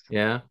the rest.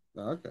 Yeah.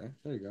 Okay,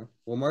 there you go.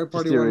 Well, Mario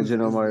Party the 1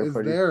 original Mario is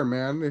Party there,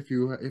 man. If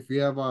you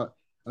have a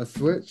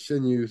Switch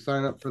and you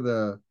sign up for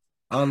the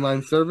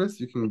online service.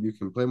 You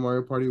can play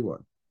Mario Party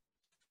 1.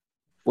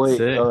 Wait,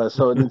 Sick.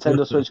 so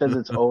Nintendo Switch has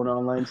its own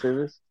online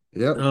service?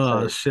 Yep.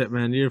 Oh Tight. shit,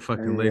 man, you're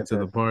fucking late to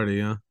the party,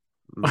 huh?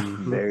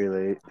 Very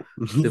late.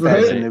 Super Right?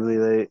 late. Fashionably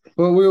late.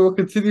 Well, we will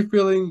continue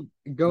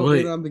go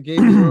Wait. in on the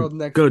gaming world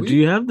next Go, week. do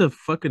you have the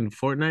fucking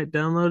Fortnite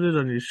downloaded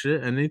on your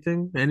shit?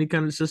 Anything? Any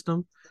kind of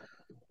system?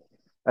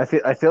 I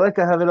feel like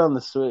I have it on the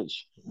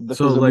Switch. So,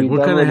 Because like, we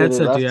what kind of downloaded it headset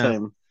do last you have?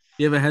 time.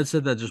 You have a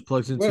headset that just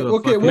plugs into Wait, a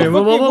okay, fucking... Wait,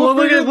 we'll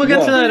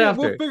get to that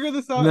We'll after. figure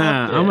this out Nah,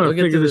 after. I'm gonna we'll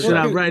get figure to this the shit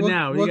show. out right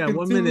now. We'll You got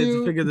 1 minute to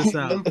continue figure this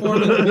out.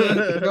 informing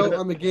Go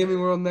on the gaming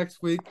world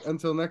next week.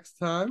 Until next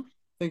time,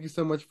 thank you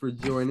so much for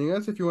joining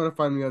us. If you want to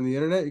find me on the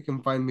internet, you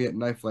can find me at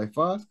Knife Life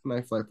Osk,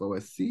 Knife Life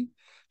OSC.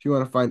 If you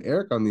want to find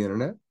Eric on the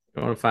internet, If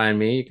you want to find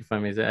me, you can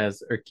find me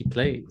as Erky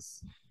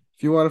Plays.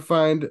 if you want to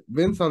find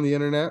Vince on the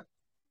internet,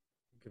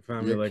 You can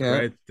find me You like can't.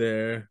 right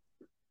there.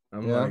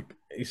 I'm Yeah. like,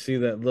 you see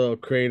that little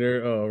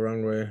crater? Oh,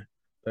 wrong way.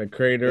 That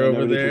crater Yeah, over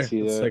nobody can there. see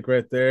It's that. like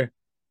right there.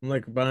 I'm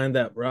like behind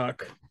that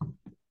rock.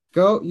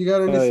 Go. You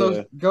got any Oh,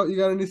 yeah. Go. You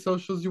got any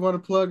socials you want to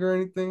plug or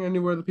anything?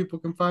 Anywhere that people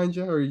can find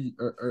you, or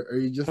are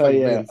you just Oh like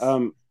yeah.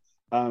 Vince?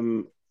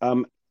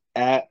 I'm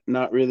at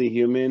Not Really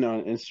Human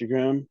on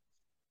Instagram.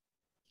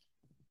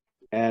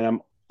 And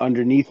I'm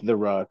underneath the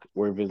rock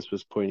where Vince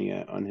was pointing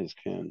at on his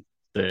can.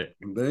 Sick.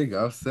 There you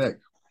go. Sick.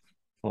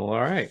 All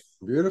right.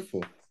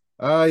 Beautiful.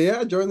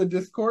 Yeah, join the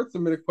Discord,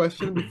 submit a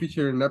question, be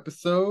featured in an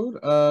episode.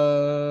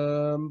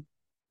 Other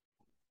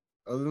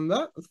than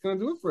that, that's gonna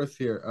do it for us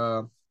here.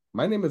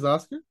 My name is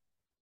Oscar.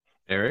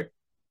 Eric.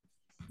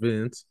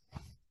 Vince.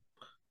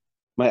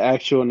 My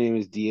actual name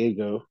is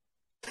Diego.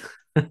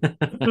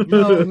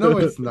 No,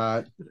 it's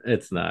not.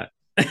 It's not.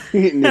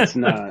 It's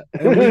not.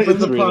 And we've been It's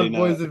the really Pod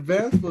Boys not.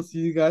 Advance. We'll see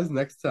you guys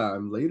next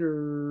time.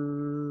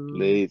 Later.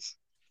 Late.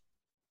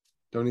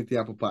 Don't eat the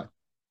apple pie.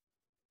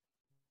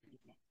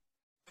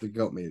 The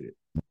goat made it.